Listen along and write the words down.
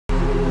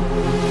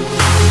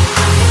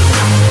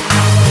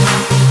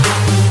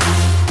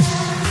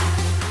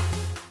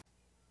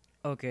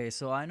Okay,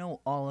 so I know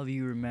all of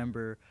you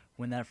remember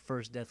when that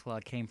first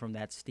DeathClaw came from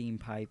that steam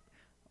pipe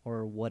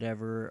or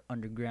whatever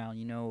underground.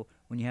 You know,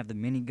 when you have the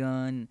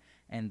minigun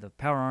and the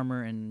power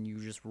armor and you're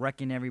just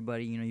wrecking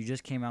everybody. You know, you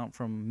just came out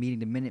from meeting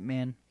the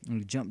Minuteman and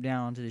you jump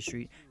down onto the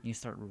street and you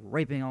start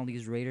raping all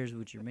these raiders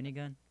with your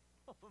minigun.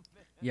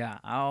 Yeah,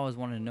 I always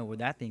wanted to know where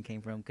that thing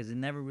came from because it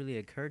never really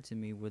occurred to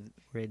me where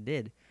it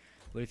did.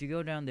 But if you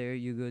go down there,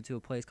 you go to a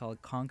place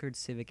called Concord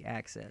Civic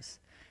Access.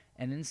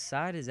 And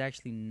inside is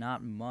actually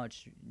not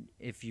much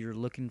if you're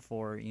looking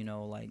for, you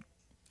know, like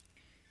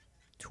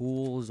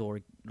tools or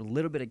a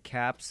little bit of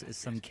caps,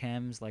 some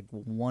chems, like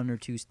one or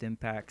two stim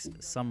packs,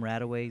 some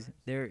rataways.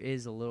 There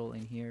is a little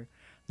in here.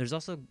 There's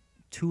also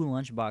two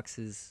lunch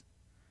boxes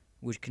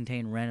which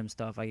contain random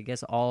stuff. I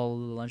guess all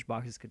the lunch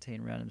boxes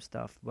contain random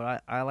stuff,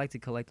 but I like to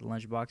collect the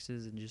lunch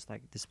boxes and just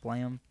like display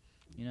them,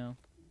 you know.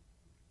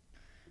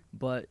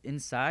 But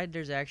inside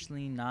there's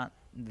actually not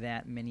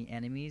that many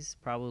enemies,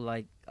 probably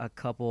like a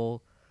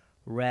couple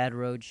rad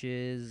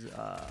roaches,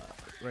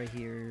 right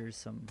here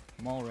some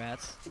mole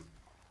rats.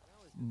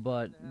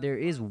 But there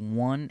is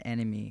one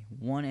enemy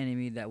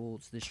that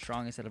was the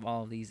strongest out of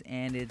all of these,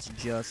 and it's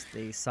just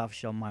a soft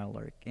shell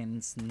Mirelurk, and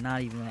it's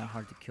not even that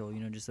hard to kill. You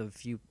know, just a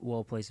few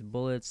well placed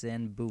bullets,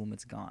 and boom,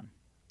 it's gone.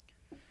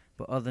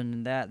 But other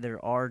than that,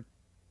 there are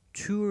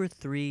 2 or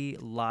 3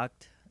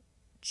 locked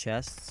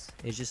chests.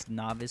 It's just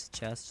novice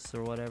chests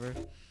or whatever,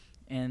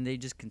 and they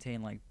just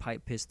contain like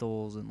pipe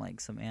pistols and like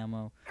some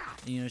ammo.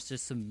 And, you know, it's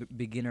just some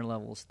beginner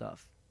level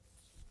stuff.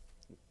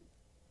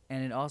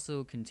 And it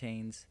also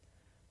contains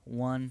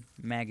one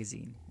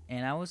magazine,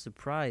 and I was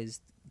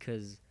surprised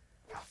because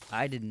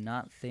I did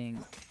not think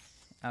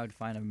I would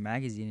find a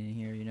magazine in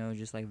here, you know,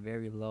 just like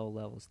very low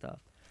level stuff.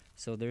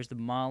 So there's the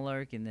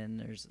Monarch, and then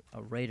there's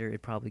a raider.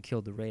 It probably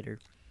killed the raider.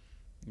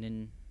 And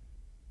then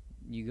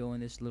you go in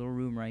this little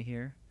room right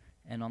here,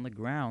 and on the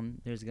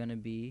ground there's gonna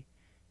be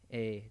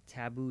a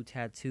Taboo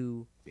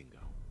Tattoo Bingo.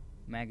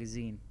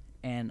 magazine.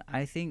 And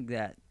I think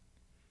that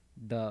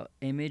the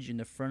image in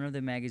the front of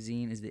the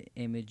magazine is the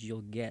image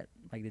you'll get,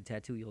 like the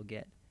tattoo you'll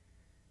get.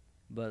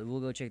 But we'll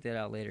go check that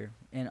out later.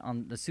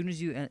 And as soon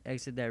as you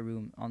exit that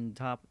room, on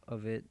top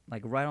of it,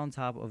 like right on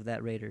top of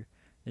that raider,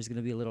 there's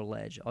gonna be a little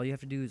ledge. All you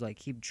have to do is like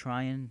keep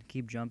trying,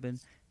 keep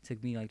jumping.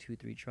 Took me like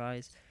 2-3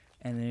 tries,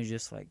 and then there's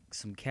just like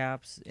some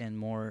caps and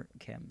more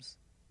chems.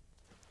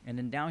 And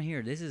then down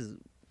here, this is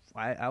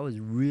I was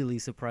really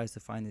surprised to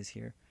find this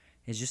here.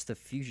 It's just a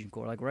fusion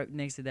core, like right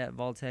next to that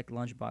Vault-Tec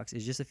lunchbox.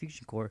 It's just a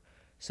fusion core.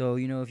 So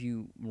you know, if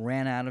you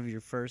ran out of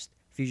your first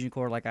fusion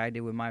core like I did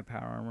with my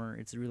power armor,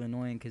 it's really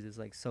annoying because it's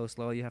like so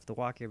slow. You have to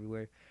walk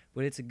everywhere,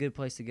 but it's a good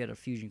place to get a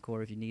fusion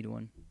core if you need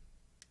one.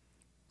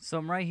 So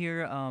I'm right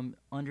here,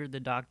 under the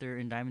doctor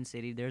in Diamond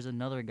City. There's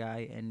another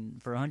guy,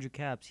 and for 100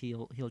 caps,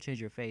 he'll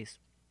change your face.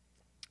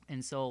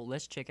 And so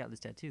let's check out this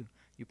tattoo.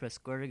 You press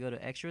square to go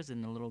to extras,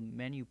 and the little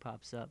menu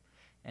pops up,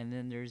 and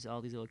then there's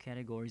all these little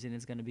categories, and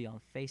it's gonna be on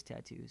face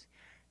tattoos.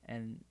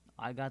 And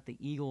I got the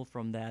eagle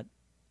from that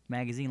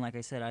magazine. Like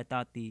I said, I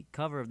thought the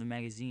cover of the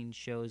magazine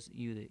shows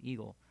you the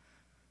eagle,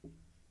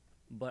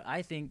 but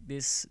I think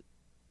this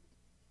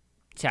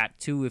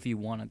tattoo, if you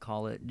want to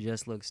call it,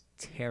 just looks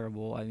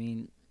terrible. I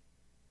mean,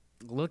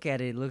 look at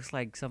it. It looks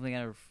like something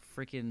out of a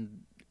freaking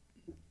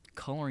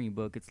coloring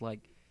book. It's like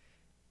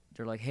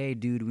they're like, hey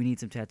dude, we need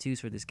some tattoos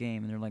for this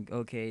game, and they're like,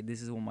 okay,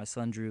 this is what my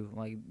son drew.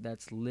 Like,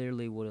 that's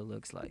literally what it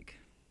looks like.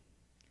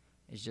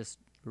 It's just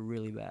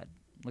really bad.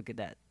 Look at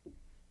that.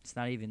 It's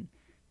not even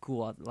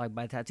cool. Like,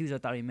 by tattoos I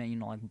thought he meant, you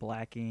know, like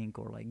black ink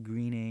or like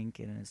green ink,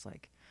 and it's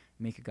like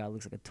make a guy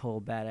looks like a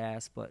total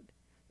badass. But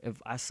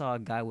if I saw a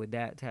guy with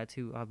that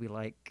tattoo, I'd be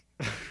like,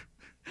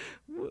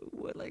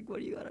 what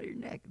do you got on your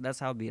neck? That's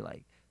how I'd be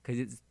like, because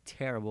it's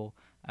terrible.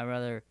 I'd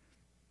rather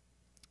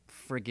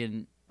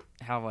freaking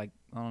have like,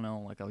 I don't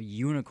know, like a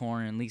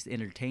unicorn and at least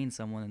entertain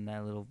someone than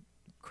that little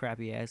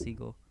crappy ass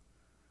eagle.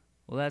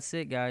 Well, that's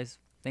it, guys.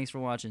 Thanks for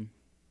watching.